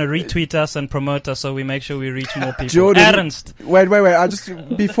 So you're going to retweet us and promote us so we make sure we reach more people. Jordan, Ernst. Wait.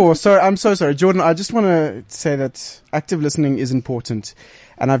 I'm so sorry. Jordan, I just want to say that active listening is important.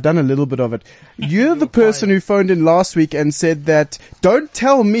 And I've done a little bit of it. You're the person who phoned in last week and said that, don't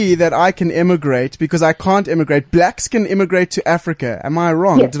tell me that I can immigrate because I can't immigrate. Blacks can immigrate to Africa. Am I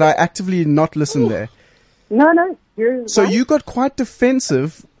wrong? Yes. Did I actively not listen there? No. So you got quite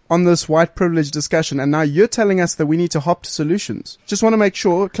defensive on this white privilege discussion, and now you're telling us that we need to hop to solutions. Just want to make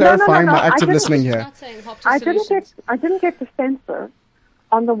sure, clarifying my active listening here. I didn't get defensive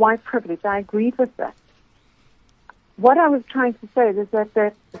on the white privilege. I agreed with that. What I was trying to say is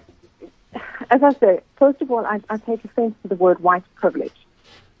that as I say, first of all, I take offense to the word white privilege.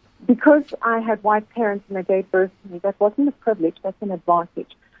 Because I had white parents and they gave birth to me, that wasn't a privilege, that's an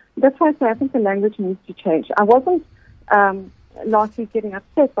advantage. That's why I say I think the language needs to change. I wasn't last week getting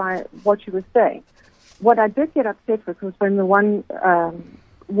upset by what you were saying. What I did get upset with was when the one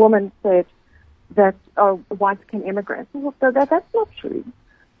woman said that whites can immigrate. Well, that's not true.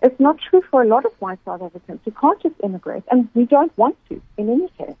 It's not true for a lot of white South Africans. You can't just immigrate, and we don't want to in any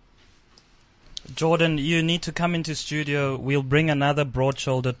case. Jordan, you need to come into studio. We'll bring another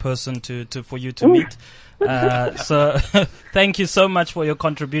broad-shouldered person for you to meet. So thank you so much for your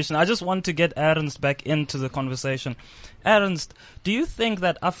contribution. I just want to get Ernst back into the conversation. Ernst, do you think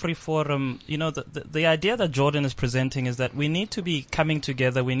that AfriForum, the idea that Jordan is presenting is that we need to be coming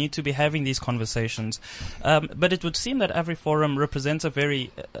together, we need to be having these conversations, but it would seem that AfriForum represents a very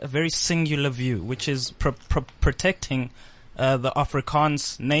singular view, which is protecting the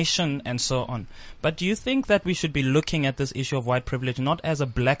Afrikaans nation and so on. But do you think that we should be looking at this issue of white privilege not as a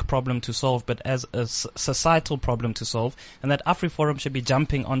black problem to solve, but as a societal problem to solve, and that AfriForum should be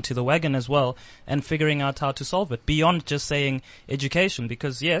jumping onto the wagon as well and figuring out how to solve it, beyond just saying education?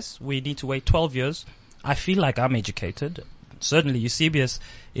 Because yes, we need to wait 12 years. I feel like I'm educated. Certainly Eusebius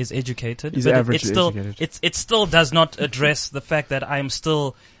is educated. He's but averagely educated. It still does not address the fact that I'm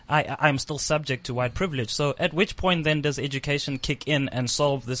still subject to white privilege. So at which point then does education kick in and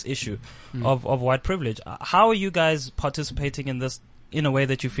solve this issue of white privilege? How are you guys participating in this in a way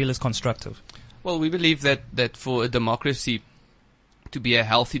that you feel is constructive? Well, we believe that for a democracy to be a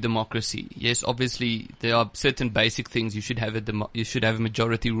healthy democracy, yes, obviously there are certain basic things. You should have a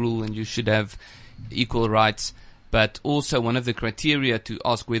majority rule, and you should have equal rights. But also one of the criteria to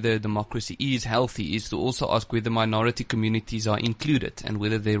ask whether democracy is healthy is to also ask whether minority communities are included and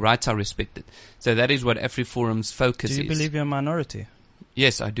whether their rights are respected. So that is what AfriForum's focus is. Do you believe you're a minority?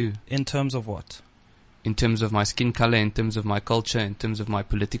 Yes, I do. In terms of what? In terms of my skin color, in terms of my culture, in terms of my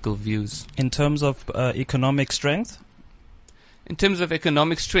political views. In terms of economic strength? In terms of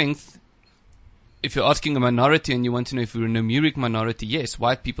economic strength, if you're asking a minority and you want to know if we're a numeric minority, yes,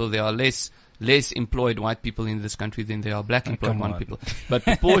 white people, there are less employed white people in this country than there are black employed white people. But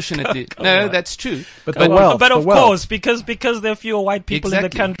proportionately, that's true. But of course, because there are fewer white people in the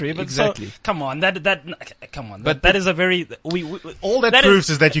country. But exactly. So, come on, that is a very all that proves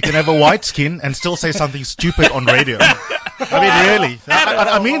is that you can have a white skin and still say something stupid on radio. I mean, really,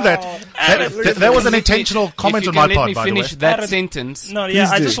 I mean that. That was an intentional comment on my part. By the way, finish that sentence. No, yeah,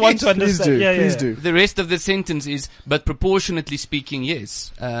 I just want to understand. Please do. The rest of the sentence is, but proportionately speaking,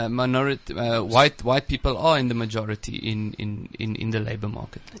 yes, minority. White people are in the majority in the labor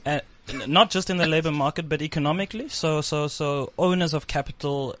market. Not just in the labor market, but economically. So owners of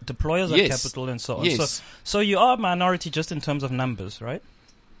capital, deployers of capital, and so on. Yes. So you are a minority just in terms of numbers, right?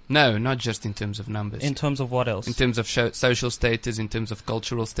 No, not just in terms of numbers. In terms of what else? In terms of social status, in terms of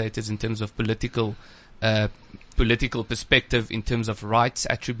cultural status, in terms of political perspective, in terms of rights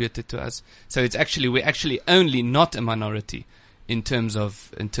attributed to us. So we're actually only not a minority in terms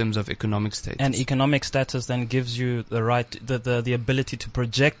of economic status. And economic status then gives you the right, the ability to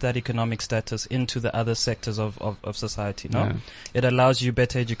project that economic status into the other sectors of society. No? It allows you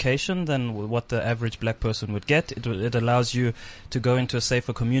better education than what the average black person would get. It allows you to go into a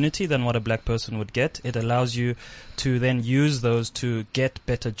safer community than what a black person would get. It allows you to then use those to get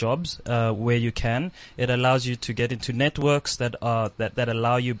better jobs where you can. It allows you to get into networks that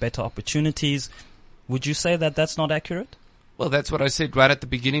allow you better opportunities. Would you say that that's not accurate? Well, that's what I said right at the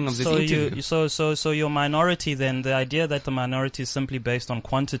beginning of this interview. So your minority then, the idea that the minority is simply based on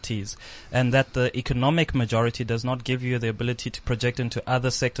quantities and that the economic majority does not give you the ability to project into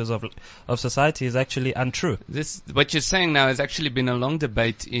other sectors of society is actually untrue. What you're saying now has actually been a long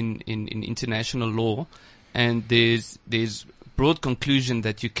debate in international law, and there's broad conclusion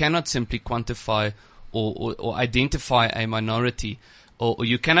that you cannot simply quantify or identify a minority. Or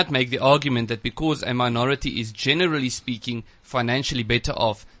you cannot make the argument that because a minority is generally speaking financially better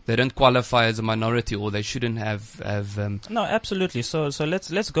off, they don't qualify as a minority, or they shouldn't have. No, absolutely. So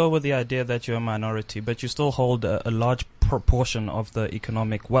let's go with the idea that you're a minority, but you still hold a large proportion of the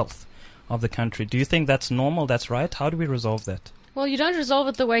economic wealth of the country. Do you think that's normal? That's right? How do we resolve that? Well, you don't resolve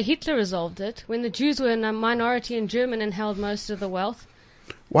it the way Hitler resolved it, when the Jews were in a minority in Germany and held most of the wealth.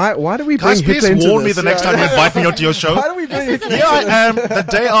 Why do we bring Hitler into this? Guys, please warn me the next time you invite me onto your show. Why do we bring Hitler? Here I am, the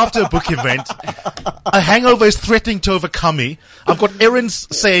day after a book event. A hangover is threatening to overcome me. I've got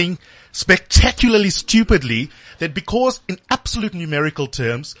Ernst saying spectacularly stupidly that because in absolute numerical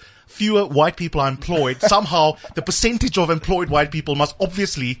terms, fewer white people are employed, somehow the percentage of employed white people must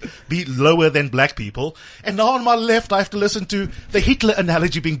obviously be lower than black people. And now on my left, I have to listen to the Hitler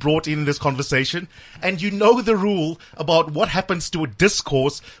analogy being brought in this conversation. And you know the rule about what happens to a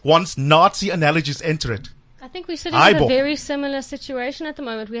discourse once Nazi analogies enter it. I think we're sitting in a very similar situation at the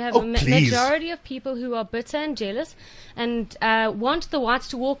moment. We have a majority of people who are bitter and jealous and want the whites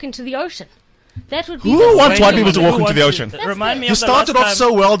to walk into the ocean. That would be Who the wants white second people to one. walk into the ocean? Remind me You of the started last off time-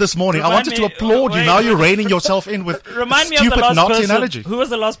 so well this morning. I Remind wanted to me- applaud you. wait, Now you're wait. reining yourself in with Remind me of stupid the last Nazi person. analogy. Who was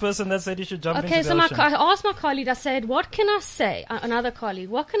the last person that said you should jump Okay, into so the ocean? I asked my colleague, I said, what can I say? Another colleague,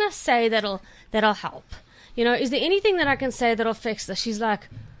 what can I say that'll help? You know, is there anything that I can say that'll fix this? She's like,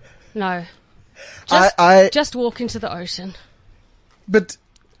 no. Just walk into the ocean. But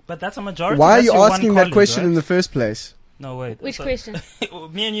that's a majority. why are That's you your one asking that colleague, question right? in the first place? No, wait. Which So- question?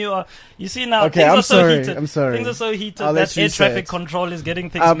 Me and you are. You see now. Okay, things I'm are so sorry, heated. I'm sorry. Things are so heated I'll that let you air say traffic it. control is getting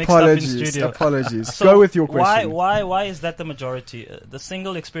things mixed up in studio. Apologies. So Go with your question. Why is that the majority? The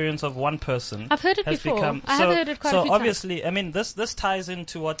single experience of one person. I've heard it has before. Become, I have heard it quite a so few obviously, I mean, this ties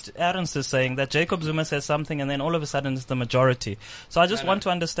into what Ernst is saying, that Jacob Zuma says something and then all of a sudden it's the majority. So I just want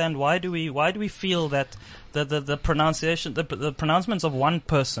to understand why do we feel that the pronunciation, the pronouncements of one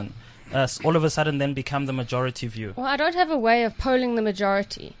person all of a sudden then become the majority view? Well, I don't have a way of polling the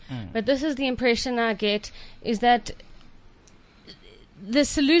majority, but this is the impression I get, is that the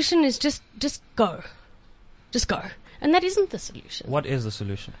solution is just go. Just go. And that isn't the solution. What is the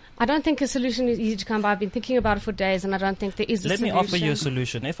solution? I don't think a solution is easy to come by. I've been thinking about it for days, and I don't think there is a Let solution. me offer you a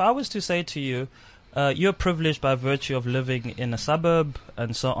solution. If I was to say to you, you're privileged by virtue of living in a suburb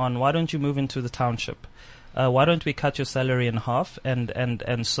and so on, why don't you move into the township? Why don't we cut your salary in half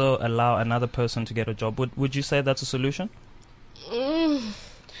and so allow another person to get a job? Would you say that's a solution?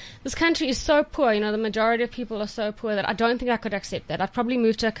 This country is so poor, the majority of people are so poor that I don't think I could accept that. I'd probably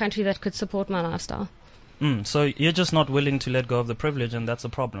move to a country that could support my lifestyle. So you're just not willing to let go of the privilege, and that's a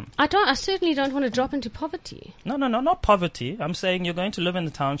problem. I certainly don't want to drop into poverty. No, not poverty. I'm saying you're going to live in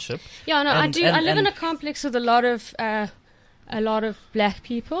the township. Yeah, no, I do. I live in a complex with a lot of black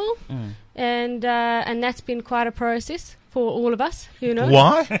people, and that's been quite a process for all of us,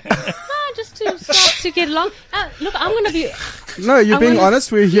 Why? Just to start to get along. Look, I'm going to be... No, you're being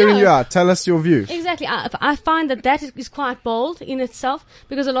honest. We're hearing you out. Tell us your view. Exactly. I find that is quite bold in itself,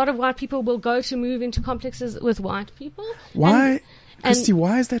 because a lot of white people will go to move into complexes with white people. Why? Christy,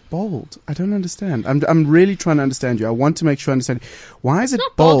 why is that bold? I don't understand. I'm really trying to understand you. I want to make sure I understand. Why is it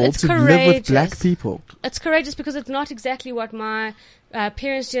bold to live with black people? It's courageous because it's not exactly what my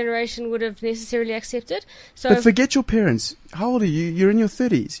parents' generation would have necessarily accepted. So, but forget your parents. How old are you? You're in your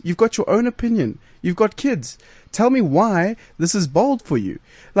 30s. You've got your own opinion. You've got kids. Tell me why this is bold for you.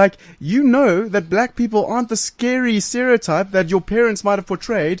 Like, you know that black people aren't the scary stereotype that your parents might have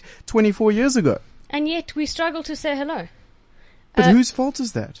portrayed 24 years ago. And yet we struggle to say hello. But whose fault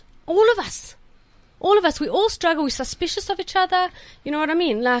is that? All of us. All of us. We all struggle. We're suspicious of each other. You know what I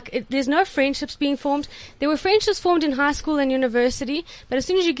mean? Like, there's no friendships being formed. There were friendships formed in high school and university, but as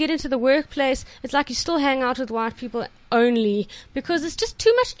soon as you get into the workplace, it's like you still hang out with white people only, because it's just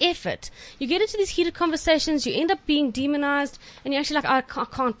too much effort. You get into these heated conversations, you end up being demonized, and you're actually like, I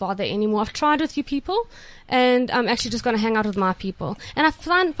can't bother anymore. I've tried with you people, and I'm actually just going to hang out with my people. And I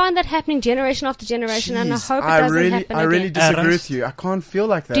find that happening generation after generation, and I hope it doesn't happen I really again. disagree with you. I can't feel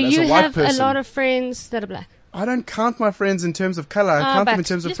like that Do as you a white have person. a lot of friends that are black? I don't count my friends in terms of color. I count them in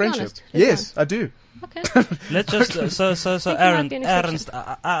terms of friendship. Yes, I do. Okay. Let's just so might be an Ernst,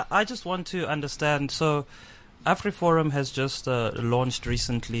 I just want to understand. So, AfriForum has just launched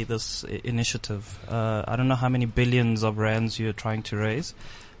recently this initiative. I don't know how many billions of rands you're trying to raise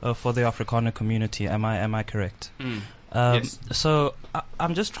for the Afrikaner community. Am I correct? Yes. So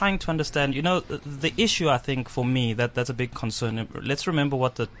I'm just trying to understand. The issue, I think, for me that's a big concern. Let's remember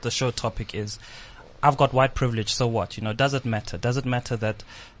what the show topic is. I've got white privilege, so what? Does it matter? Does it matter that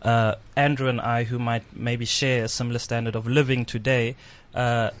Andrew and I, who might maybe share a similar standard of living today,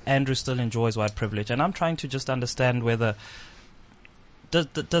 Andrew still enjoys white privilege? And I'm trying to just understand whether does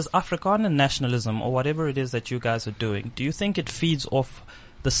Afrikaner nationalism, or whatever it is that you guys are doing, do you think it feeds off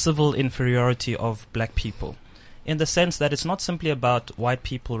the civil inferiority of black people? In the sense that it's not simply about white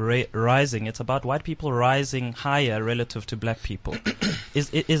people rising, it's about white people rising higher relative to black people.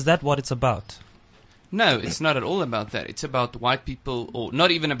 Is that what it's about? No, it's not at all about that. It's about white people, or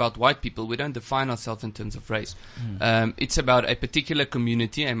not even about white people. We don't define ourselves in terms of race. It's about a particular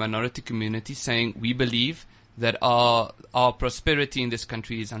community, a minority community, saying we believe that our prosperity in this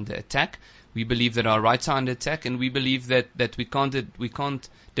country is under attack. We believe that our rights are under attack, and we believe that we can't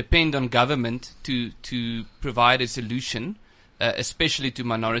depend on government to provide a solution, especially to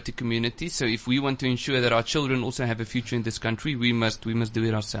minority communities. So if we want to ensure that our children also have a future in this country, we must do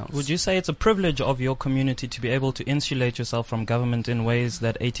it ourselves. Would you say it's a privilege of your community to be able to insulate yourself from government in ways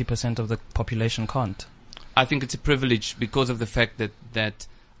that 80% of the population can't? I think it's a privilege because of the fact that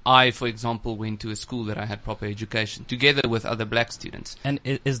I, for example, went to a school that I had proper education, together with other black students. And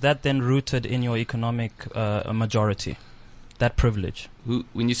is that then rooted in your economic majority? that privilege?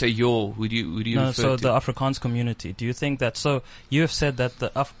 When you say who do you No, refer so to? the Afrikaans community. Do you think that? So you have said that the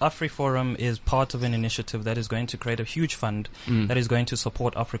AfriForum is part of an initiative that is going to create a huge fund that is going to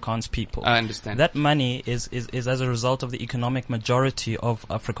support Afrikaans people. I understand. That money is as a result of the economic majority of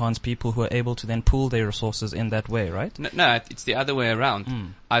Afrikaans people who are able to then pool their resources in that way, right? No, it's the other way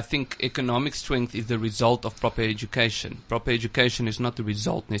around. I think economic strength is the result of proper education. Proper education is not the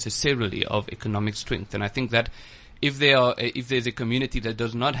result necessarily of economic strength. And I think that if there's a community that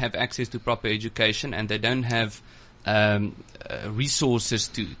does not have access to proper education and they don't have resources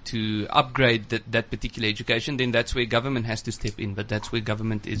to upgrade that particular education, then that's where government has to step in. But that's where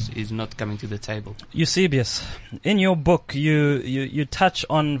government is not coming to the table. Eusebius, in your book, you touch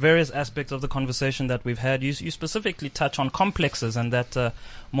on various aspects of the conversation that we've had. You specifically touch on complexes and that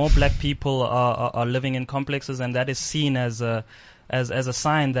more black people are living in complexes, and that is seen as a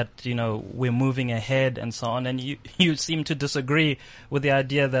sign that, we're moving ahead and so on. And you seem to disagree with the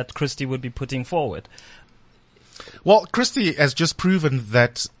idea that Christie would be putting forward. Well, Christie has just proven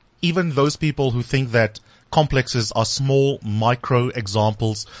that even those people who think that complexes are small micro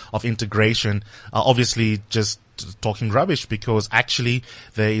examples of integration are obviously just talking rubbish, because actually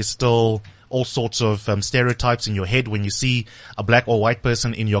there is still all sorts of stereotypes in your head when you see a black or white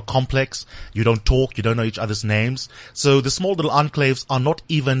person in your complex. You don't talk, you don't know each other's names. So the small little enclaves are not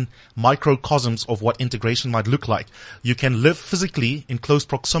even microcosms of what integration might look like. You can live physically in close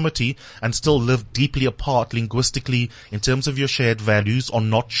proximity and still live deeply apart linguistically in terms of your shared values or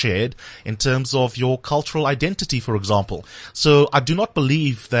not shared, in terms of your cultural identity, for example. So I do not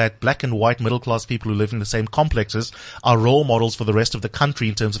believe that black and white middle class people who live in the same complexes are role models for the rest of the country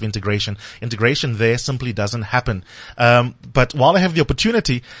in terms of integration. Integration there simply doesn't happen. But while I have the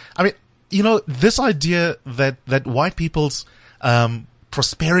opportunity, this idea that white people's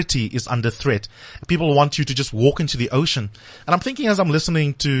prosperity is under threat. People want you to just walk into the ocean. And I'm thinking, as I'm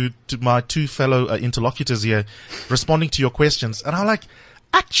listening to my two fellow interlocutors here responding to your questions, and I'm like,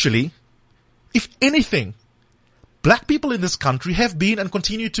 actually, if anything, black people in this country have been and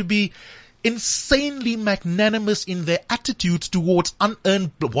continue to be insanely magnanimous in their attitudes towards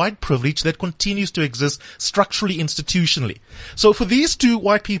unearned white privilege that continues to exist structurally, institutionally. So for these two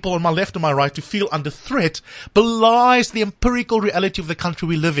white people on my left and my right to feel under threat belies the empirical reality of the country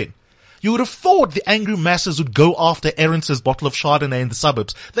we live in. You would have thought the angry masses would go after Arence's bottle of Chardonnay in the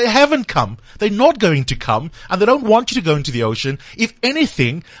suburbs. They haven't come. They're not going to come, and they don't want you to go into the ocean. If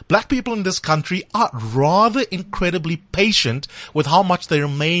anything, black people in this country are rather incredibly patient with how much they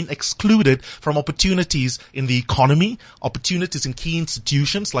remain excluded from opportunities in the economy, opportunities in key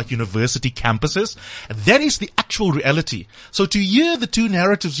institutions like university campuses. That is the actual reality. So to hear the two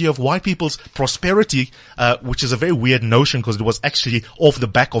narratives here of white people's prosperity, which is a very weird notion because it was actually off the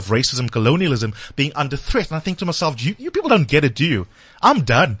back of racism, colonialism being under threat. And I think to myself, you people don't get it, do you? I'm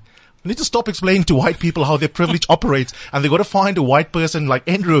done. We need to stop explaining to white people how their privilege operates, and they've got to find a white person like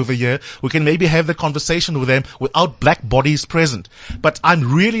Andrew over here who can maybe have the conversation with them without black bodies present. But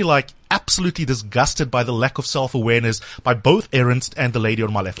I'm really absolutely disgusted by the lack of self-awareness by both Ernst and the lady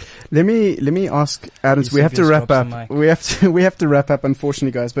on my left. Let me ask Ernst. We have to wrap up. We have to wrap up,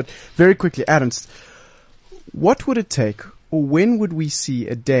 unfortunately, guys. But very quickly, Ernst, what would it take, or when would we see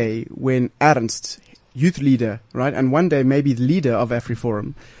a day when Ernst, youth leader, right, and one day maybe the leader of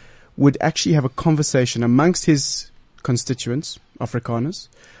AfriForum, would actually have a conversation amongst his constituents, Afrikaners,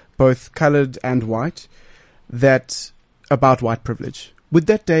 both colored and white, about white privilege? Would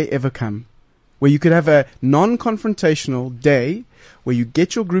that day ever come? Where you could have a non-confrontational day where you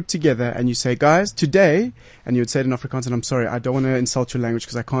get your group together and you say, guys, today, and you would say it in Afrikaans, and I'm sorry, I don't want to insult your language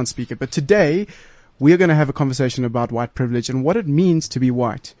because I can't speak it, but today, we are going to have a conversation about white privilege and what it means to be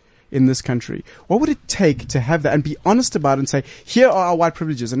white in this country. What would it take to have that and be honest about it and say, here are our white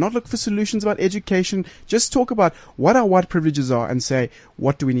privileges, and not look for solutions about education. Just talk about what our white privileges are and say,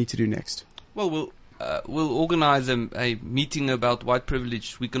 what do we need to do next? Well, we'll organize a meeting about white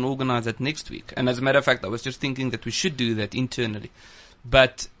privilege. We can organize that next week. And as a matter of fact, I was just thinking that we should do that internally.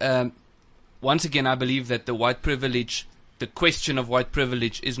 But once again, I believe that the question of white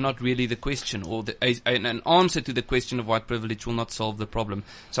privilege is not really the question, or an answer to the question of white privilege will not solve the problem.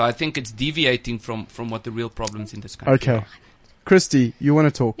 So I think it's deviating from what the real problems in this country are. Christy, you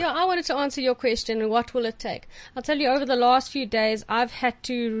want to talk? Yeah, I wanted to answer your question, what will it take? I'll tell you, over the last few days, I've had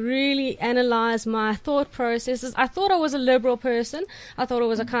to really analyze my thought processes. I thought I was a liberal person. I thought I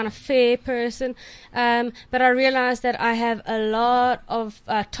was a kind of fair person. But I realized that I have a lot of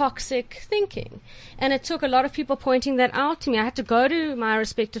toxic thinking. And it took a lot of people pointing that out to me. I had to go to my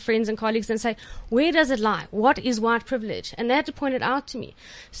respective friends and colleagues and say, where does it lie? What is white privilege? And they had to point it out to me.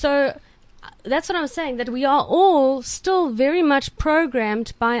 So that's what I'm saying, that we are all still very much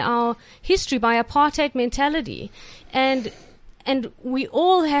programmed by our history, by apartheid mentality. And we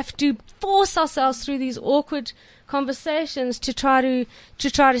all have to force ourselves through these awkward conversations to try to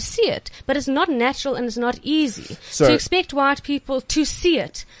see it. But it's not natural and it's not easy. So, to expect white people to see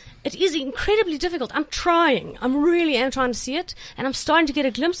it, it is incredibly difficult. I'm trying. I really am trying to see it, and I'm starting to get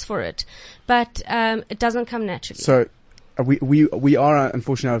a glimpse for it. But it doesn't come naturally. So we are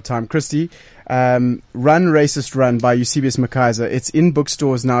unfortunately out of time. Christy, Run Racist Run by Eusebius McKaiser. It's in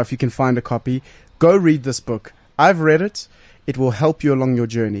bookstores now if you can find a copy. Go read this book. I've read it. It will help you along your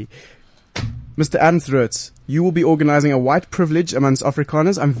journey. Mr. Adam Throets, you will be organizing a white privilege amongst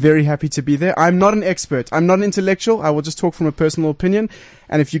Afrikaners. I'm very happy to be there. I'm not an expert. I'm not an intellectual. I will just talk from a personal opinion.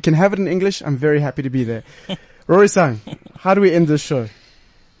 And if you can have it in English, I'm very happy to be there. Rory Sang, how do we end this show?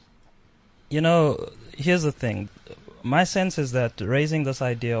 You know, here's the thing. My sense is that raising this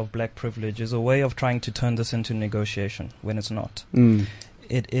idea of black privilege is a way of trying to turn this into negotiation when it's not.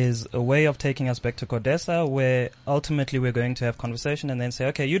 It is a way of taking us back to Codesa, where ultimately we're going to have conversation and then say,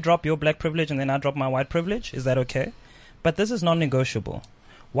 okay, you drop your black privilege and then I drop my white privilege. Is that okay? But this is non-negotiable.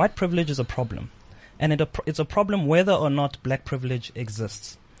 White privilege is a problem. And it's a problem whether or not black privilege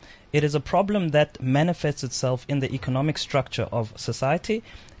exists. It is a problem that manifests itself in the economic structure of society,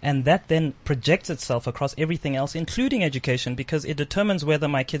 and that then projects itself across everything else, including education, because it determines whether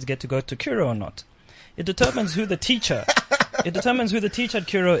my kids get to go to Kuro or not. It determines who the teacher at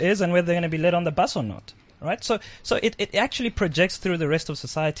Kuro is and whether they're going to be led on the bus or not. Right? So it actually projects through the rest of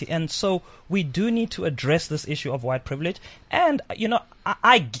society. And so we do need to address this issue of white privilege. And, you know,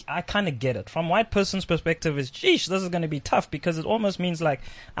 I kind of get it. From white person's perspective, is, geesh, this is going to be tough because it almost means like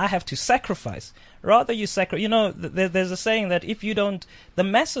I have to sacrifice. Rather you sacrifice. You know, there's a saying that if you don't, the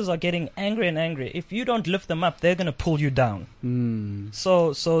masses are getting angry and angry. If you don't lift them up, they're going to pull you down.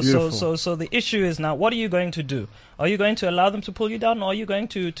 So the issue is now, what are you going to do? Are you going to allow them to pull you down, or are you going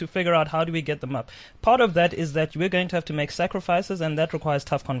to figure out how do we get them up? Part of that is that we're going to have to make sacrifices, and that requires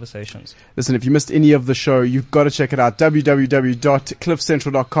tough conversations. Listen, if you missed any of the show, you've got to check it out.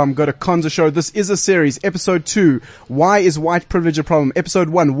 www.cliffcentral.com. Go to Konza Show. This is a series. Episode 2, Why is White Privilege a Problem? Episode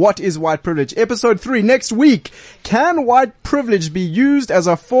 1, What is White Privilege? Episode 3, next week, Can White Privilege be used as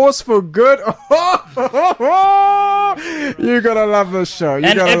a force for good? You're going to love this show. And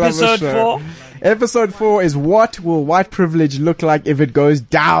episode 4? Episode 4 is What Will White Privilege Look Like If It Goes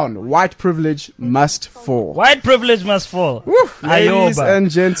Down? White Privilege Must Fall. White privilege must fall. Woo. Ladies and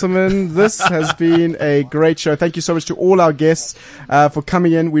gentlemen, this has been a great show. Thank you so much to all our guests for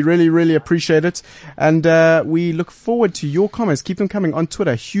coming in. We really, really appreciate it. And we look forward to your comments. Keep them coming on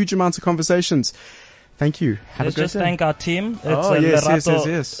Twitter. Huge amounts of conversations. Thank you. Let's just thank our team. It's yes.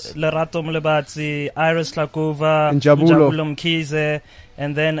 Lerato Mlebatsi, Iris Lakova, Njabulo Mkhize,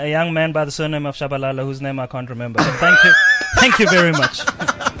 and then a young man by the surname of Shabalala, whose name I can't remember. But thank you. Thank you very much.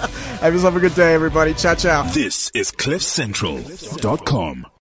 Have yourself a good day, everybody. Ciao, ciao. This is CliffCentral.com.